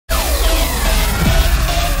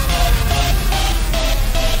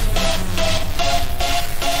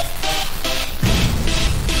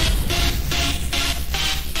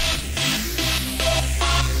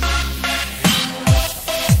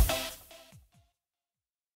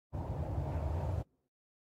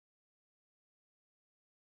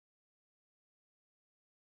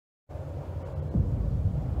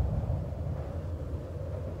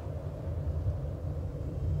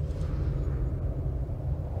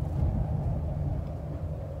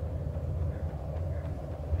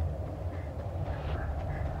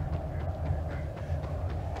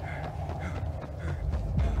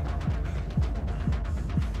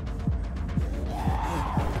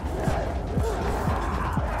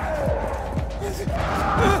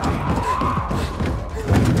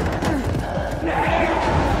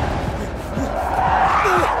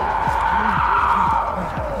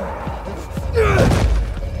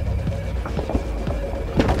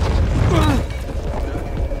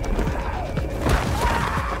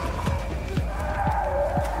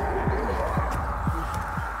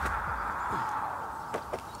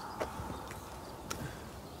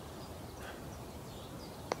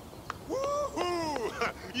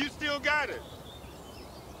still got it.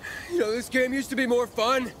 You know, this game used to be more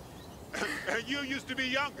fun. And you used to be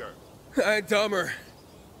younger. And dumber.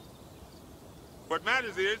 What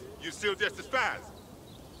matters is, you're still just as fast.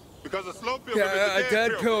 Because a slow pilgrim is Yeah, a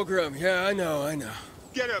dead pilgrim. Yeah, I know.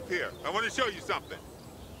 Get up here. I want to show you something.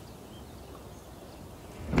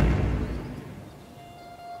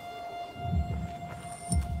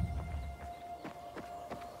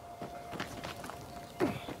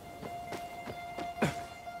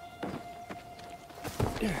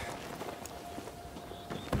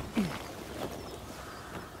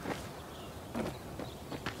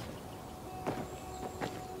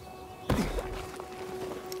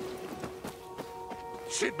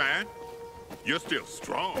 Shit, man. You're still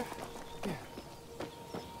strong.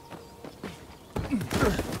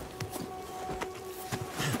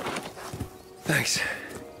 Thanks.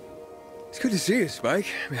 It's good to see you, Spike.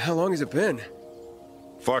 I mean, how long has it been?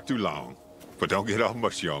 Far too long. But don't get all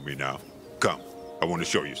mushy on me now. Come. I want to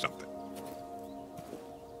show you something.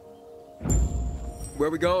 Where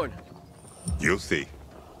are we going? You'll see.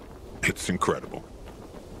 It's incredible.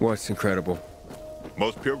 What's incredible?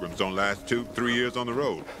 Most pilgrims don't last 2-3 years on the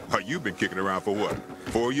road. You've been kicking around for what,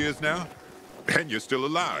 4 years now? And you're still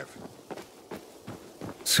alive.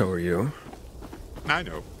 So are you. I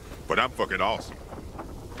know, but I'm fucking awesome.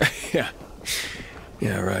 Yeah.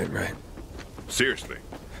 Yeah, right. Seriously,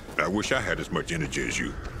 I wish I had as much energy as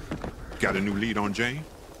you. Got a new lead on Jane?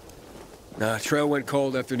 Nah, trail went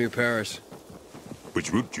cold after New Paris.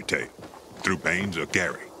 Which route did you take? Through Baines or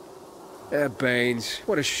Gary? Baines.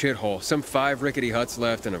 What a shithole. Some 5 rickety huts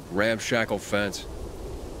left and a ramshackle fence.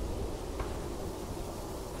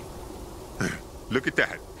 Look at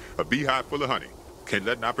that. A beehive full of honey. Can't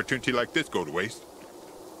let an opportunity like this go to waste.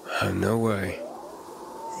 No way.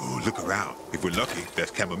 Ooh, look around. If we're lucky,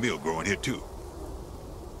 there's chamomile growing here too.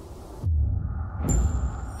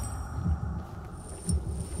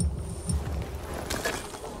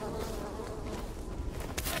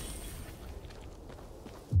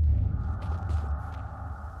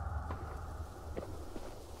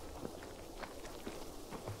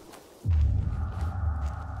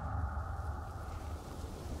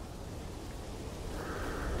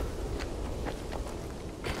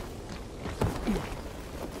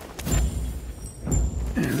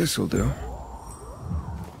 This'll do.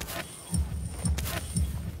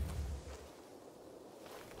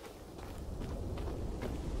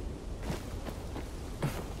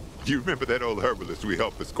 You remember that old herbalist we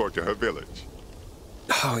helped escort to her village?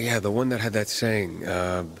 Oh, yeah, the one that had that saying,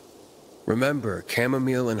 remember,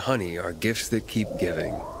 chamomile and honey are gifts that keep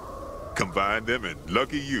giving. Combine them and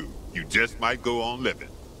lucky you just might go on living.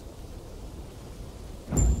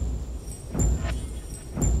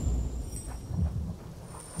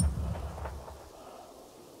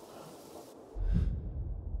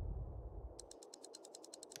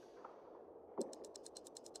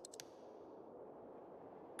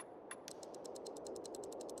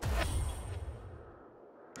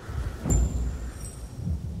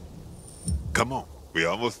 Come on, we're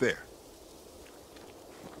almost there.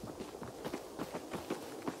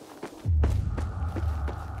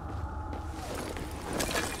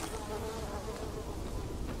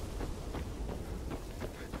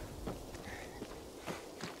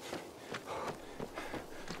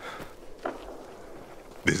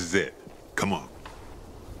 This is it. Come on.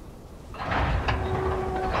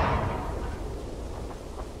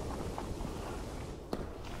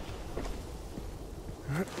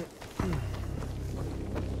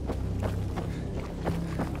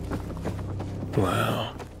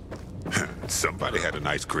 Wow. Somebody had a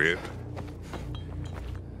nice crib.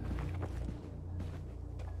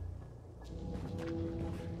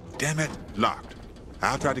 Damn it, locked.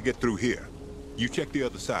 I'll try to get through here. You check the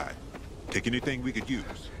other side. Take anything we could use.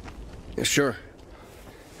 Yeah, sure.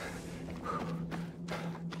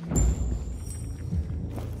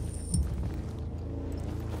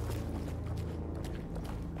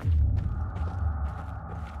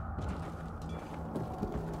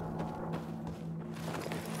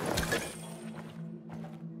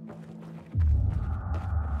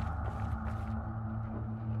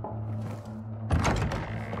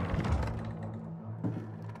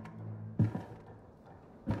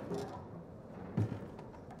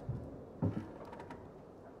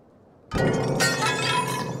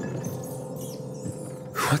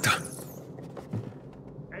 What the?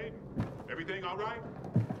 Hey, everything all right?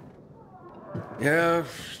 Yeah,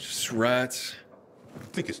 just rats. I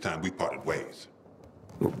think it's time we parted ways.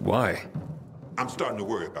 Why? I'm starting to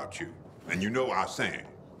worry about you. And you know our saying.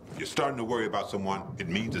 If you're starting to worry about someone, it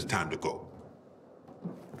means it's time to go.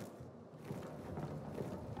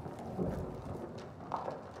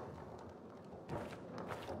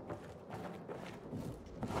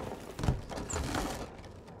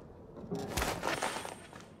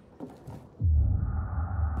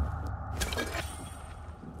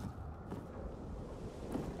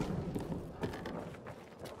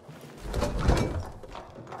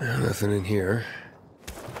 Nothing in here.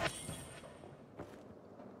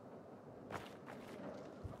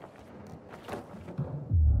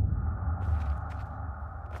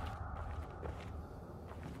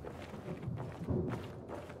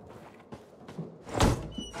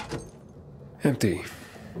 Empty.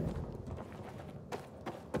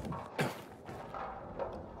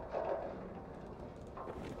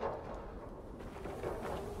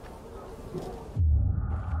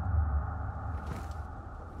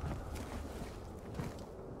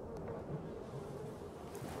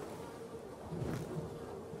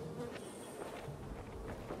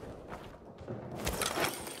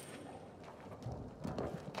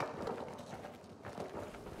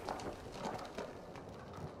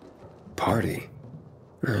 Party.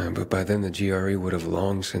 But by then the GRE would have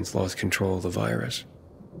long since lost control of the virus.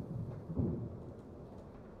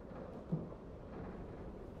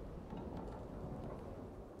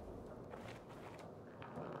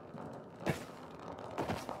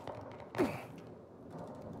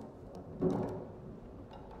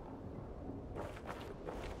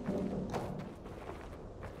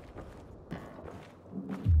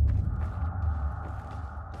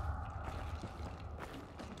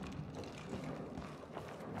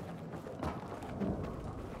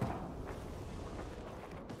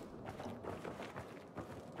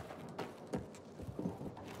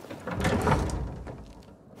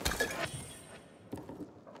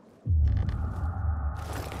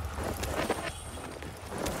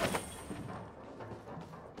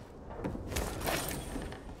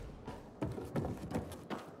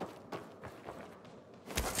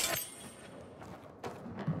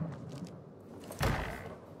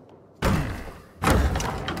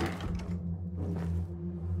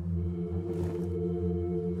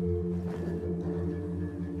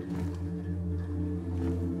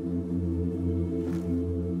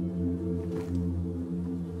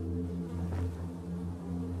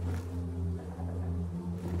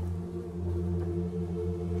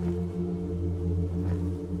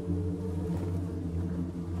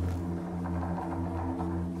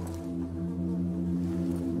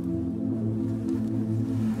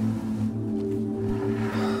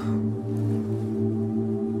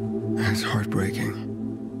 It's heartbreaking.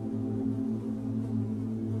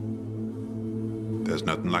 There's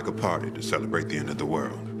nothing like a party to celebrate the end of the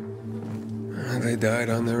world. They died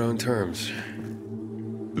on their own terms.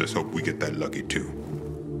 Let's hope we get that lucky, too.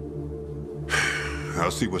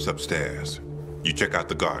 I'll see what's upstairs. You check out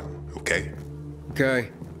the garden, okay? Okay.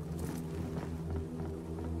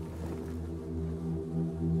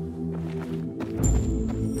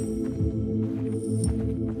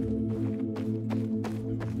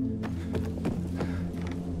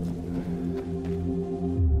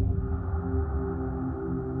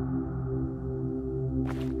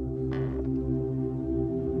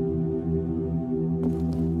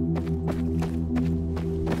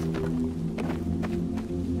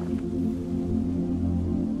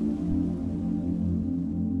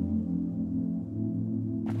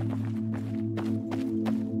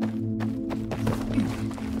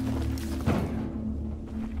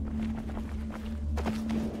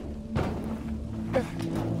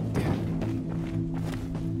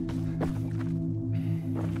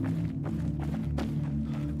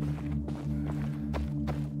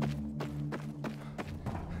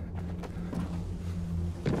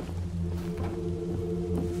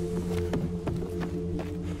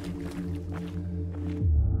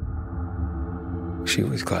 She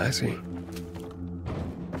was classy.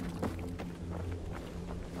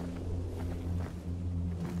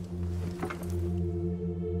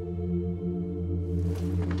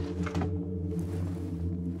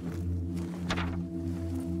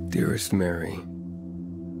 Dearest Mary,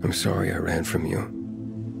 I'm sorry I ran from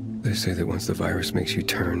you. They say that once the virus makes you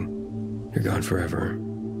turn, you're gone forever.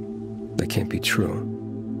 That can't be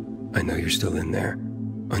true. I know you're still in there,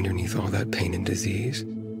 underneath all that pain and disease.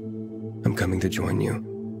 I'm coming to join you.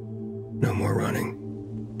 No more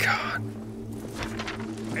running. God.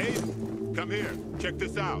 Aiden, come here. Check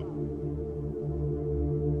this out.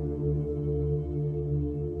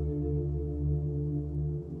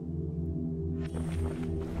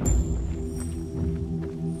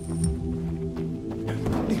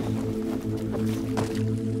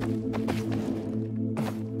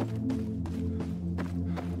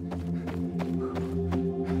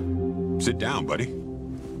 Sit down, buddy.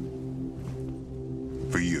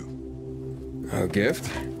 For you. A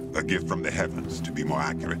gift? A gift from the heavens, to be more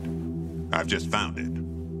accurate. I've just found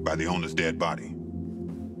it, by the owner's dead body.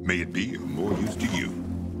 May it be of more use to you.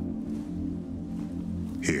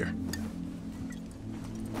 Here.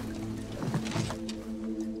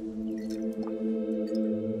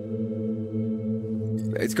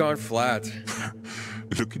 It's gone flat.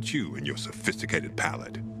 Look at you and your sophisticated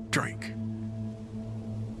palate. Drink.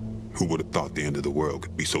 Who would have thought the end of the world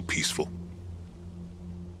could be so peaceful?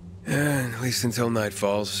 At least until night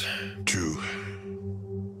falls. True.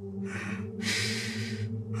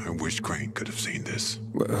 I wish Crane could have seen this.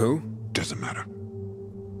 Who? Doesn't matter.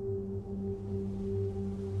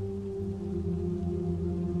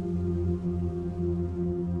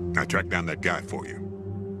 I tracked down that guy for you.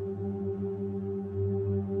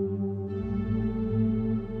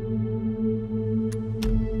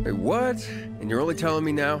 Wait, what? And you're only telling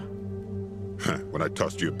me now? When I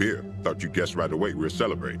tossed you a beer, thought you guessed right away we were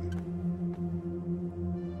celebrating.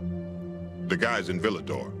 The guy's in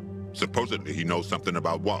Villador. Supposedly he knows something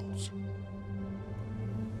about Waltz.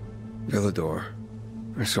 Villador.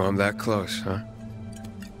 So I'm that close, huh?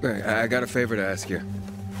 Hey, I got a favor to ask you.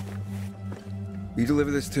 You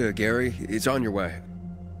deliver this to Gary? It's on your way.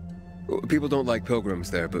 People don't like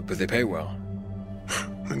pilgrims there, but they pay well.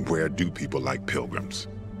 And where do people like pilgrims?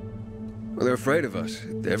 Well, they're afraid of us.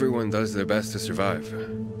 Everyone does their best to survive.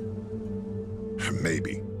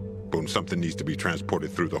 Maybe. But when something needs to be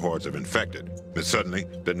transported through the hordes of infected, then suddenly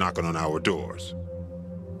they're knocking on our doors.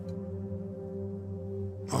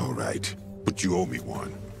 All right, but you owe me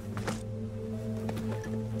one.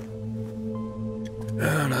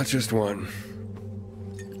 Not just one.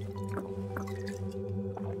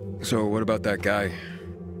 So what about that guy?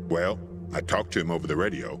 Well, I talked to him over the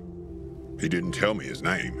radio. He didn't tell me his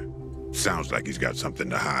name. Sounds like he's got something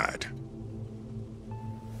to hide.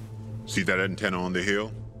 See that antenna on the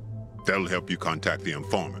hill? That'll help you contact the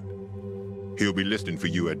informant. He'll be listening for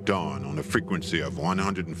you at dawn on a frequency of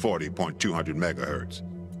 140.200 megahertz.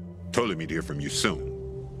 Told him he'd hear from you soon.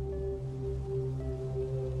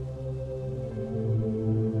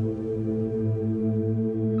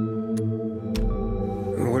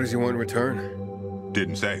 What does he want in return?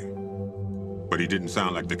 Didn't say. But he didn't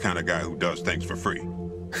sound like the kind of guy who does things for free.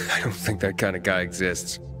 I don't think that kind of guy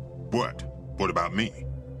exists. What? What about me?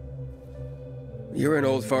 You're an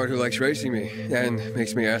old fart who likes racing me, and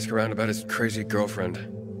makes me ask around about his crazy girlfriend.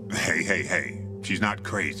 Hey. She's not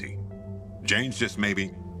crazy. Jane's just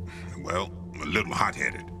maybe, well, a little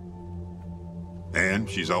hot-headed. And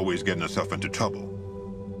she's always getting herself into trouble.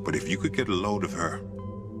 But if you could get a load of her...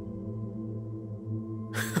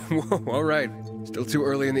 Whoa, all right. Still too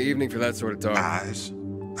early in the evening for that sort of talk. Eyes?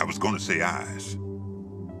 I was going to say eyes.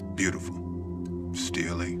 Beautiful.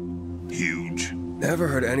 Steely. Huge. Never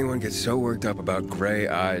heard anyone get so worked up about gray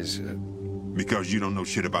eyes. Because you don't know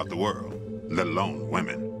shit about the world, let alone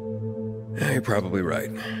women. You're probably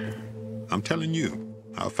right. I'm telling you,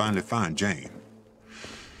 I'll finally find Jane.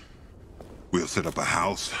 We'll set up a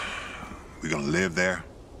house. We're gonna live there.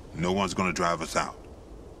 No one's gonna drive us out.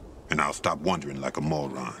 And I'll stop wondering like a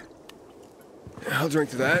moron. I'll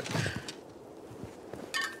drink to that.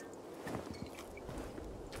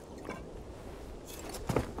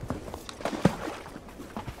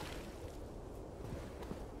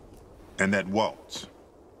 And that Waltz,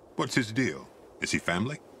 what's his deal? Is he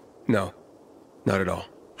family? No, not at all.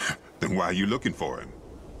 Then why are you looking for him?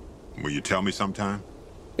 Will you tell me sometime?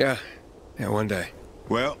 Yeah, one day.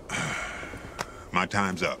 Well, my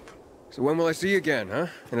time's up. So when will I see you again, huh?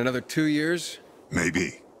 In another 2 years?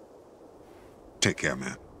 Maybe. Take care,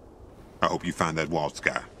 man. I hope you find that Waltz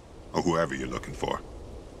guy, or whoever you're looking for.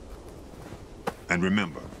 And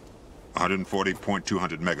remember,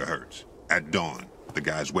 140.200 megahertz. At dawn, the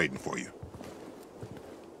guy's waiting for you.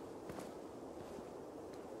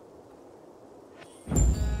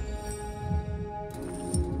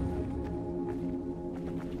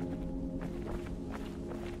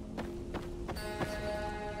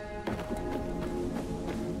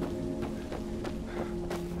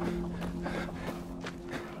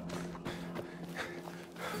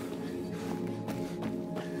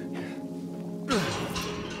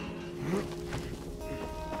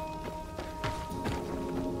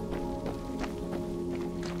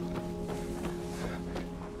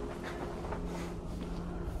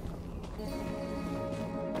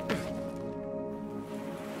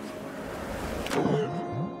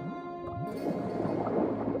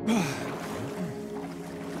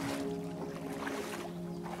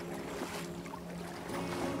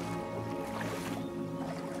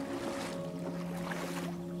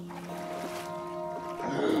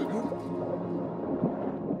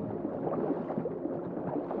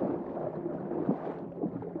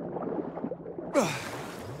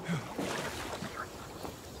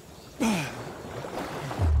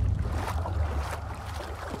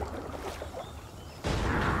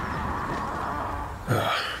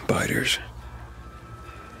 Biters.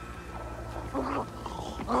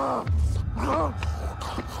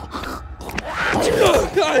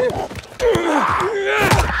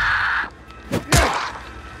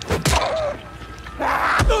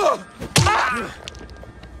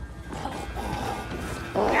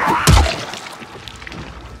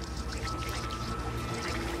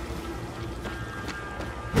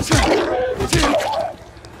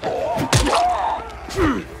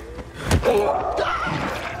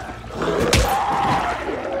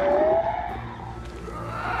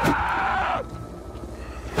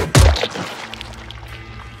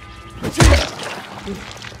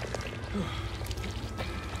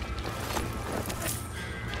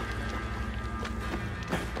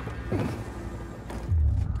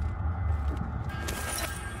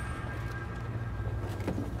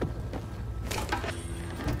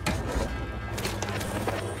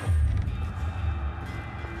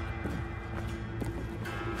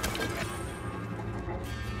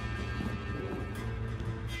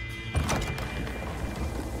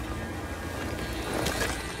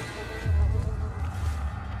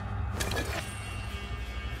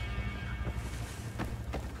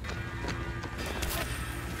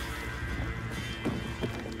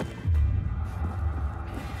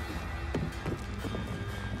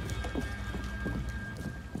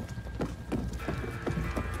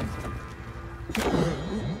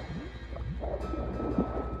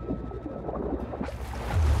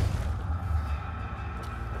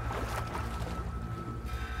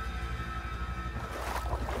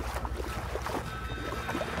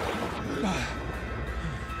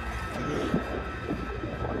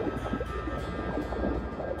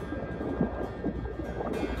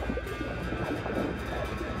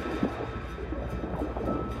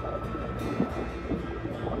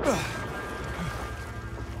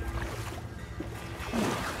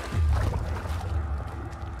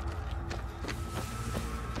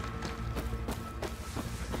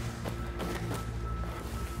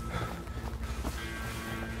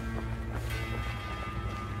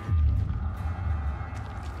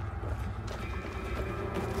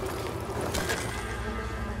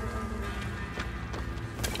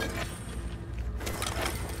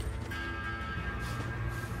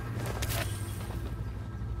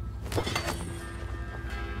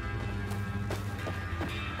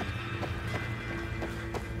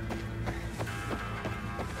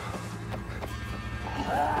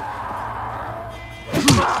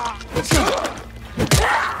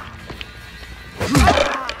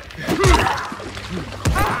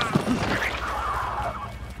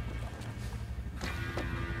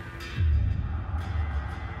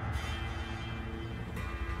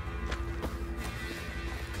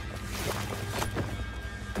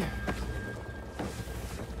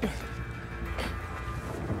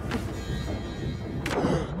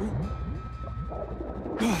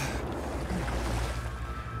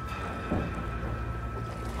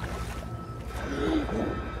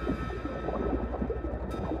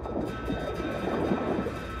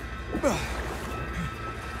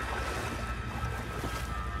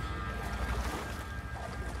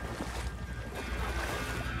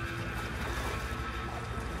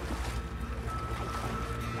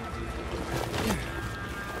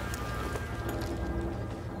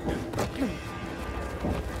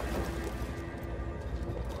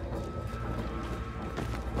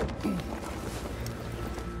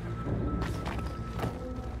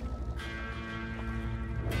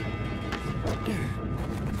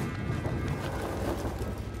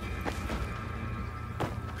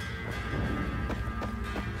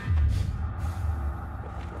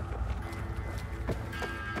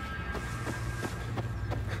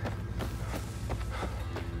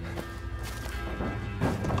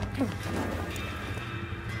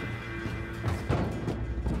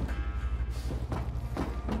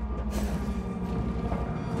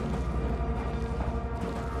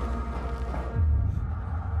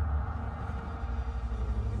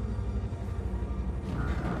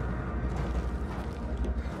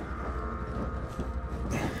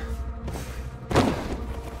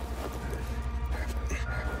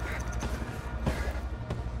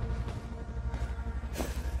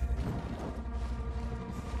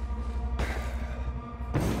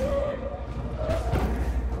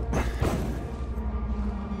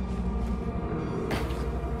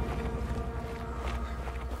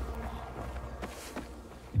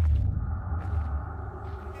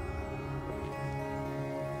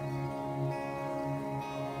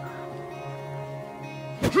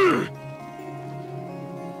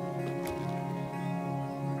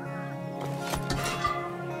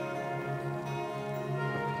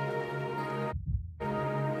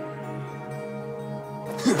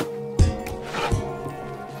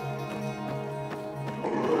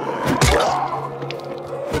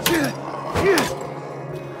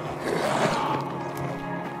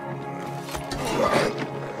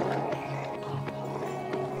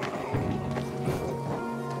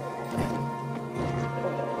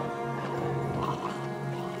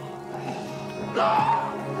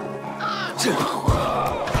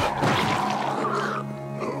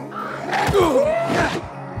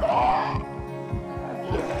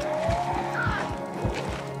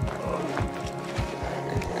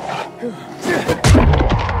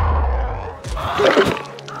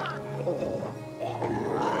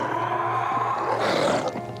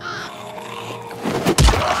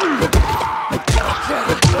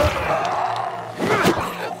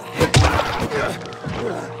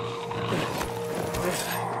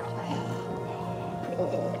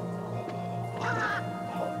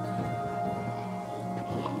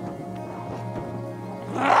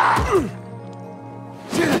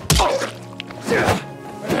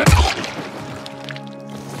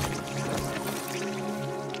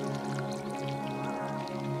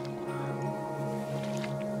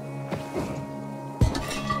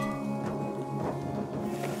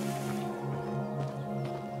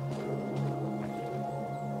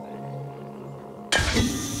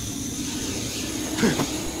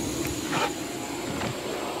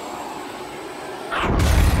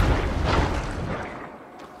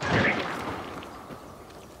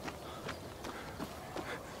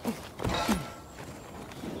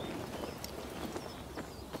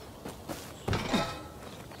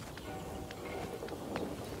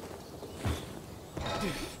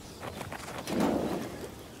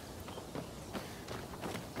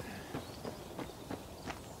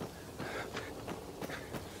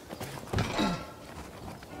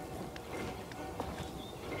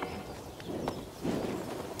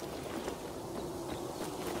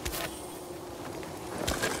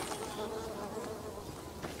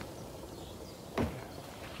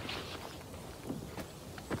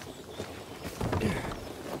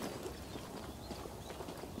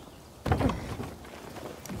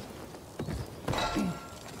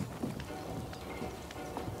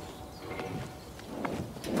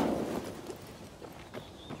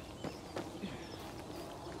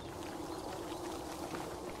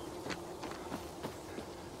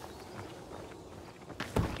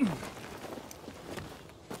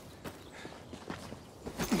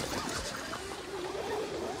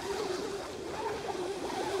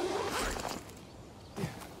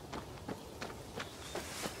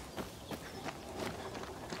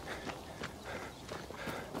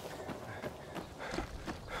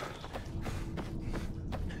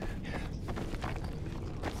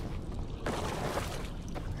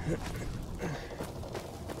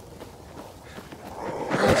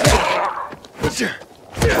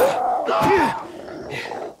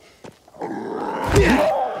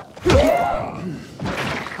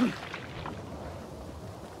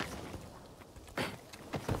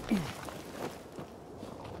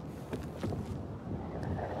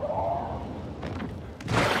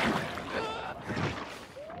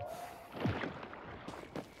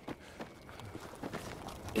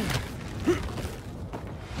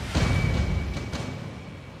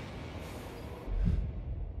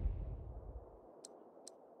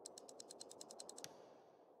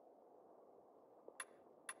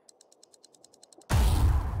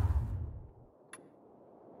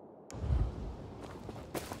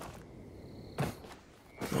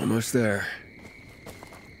 Almost there.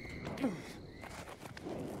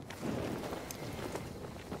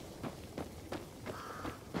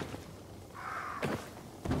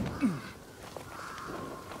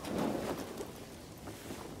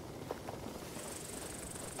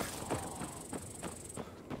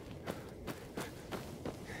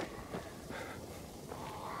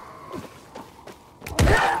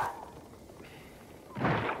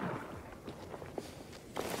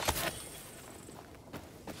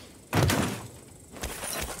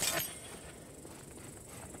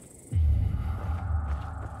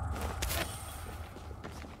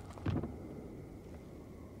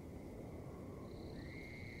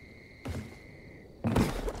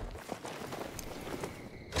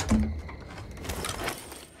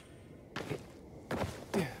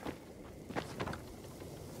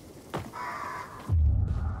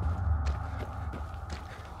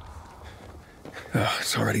 Oh,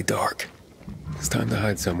 it's already dark. It's time to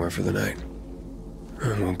hide somewhere for the night.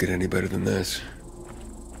 It won't get any better than this.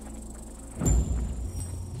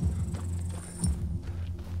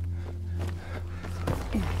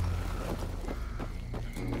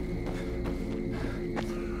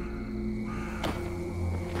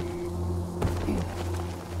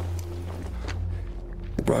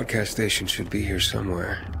 The broadcast station should be here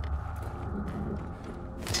somewhere.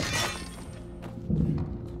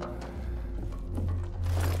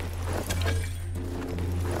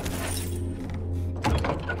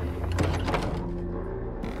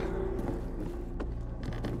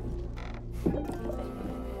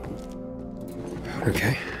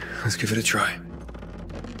 Okay, let's give it a try.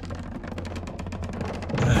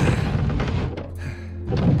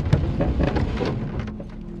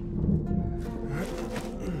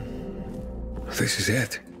 This is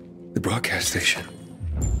it. The broadcast station.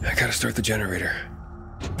 I gotta start the generator.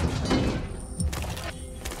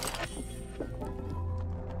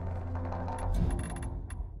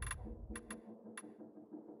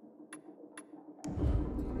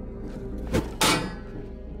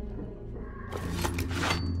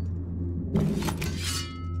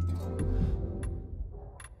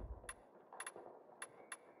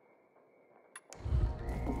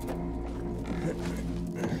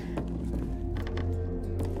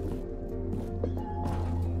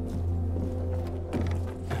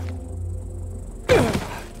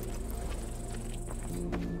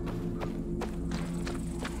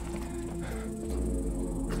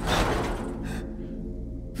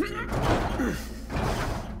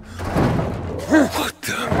 What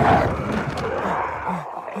the?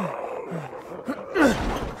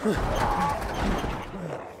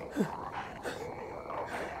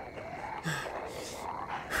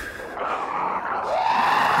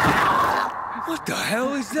 What the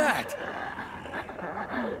hell is that?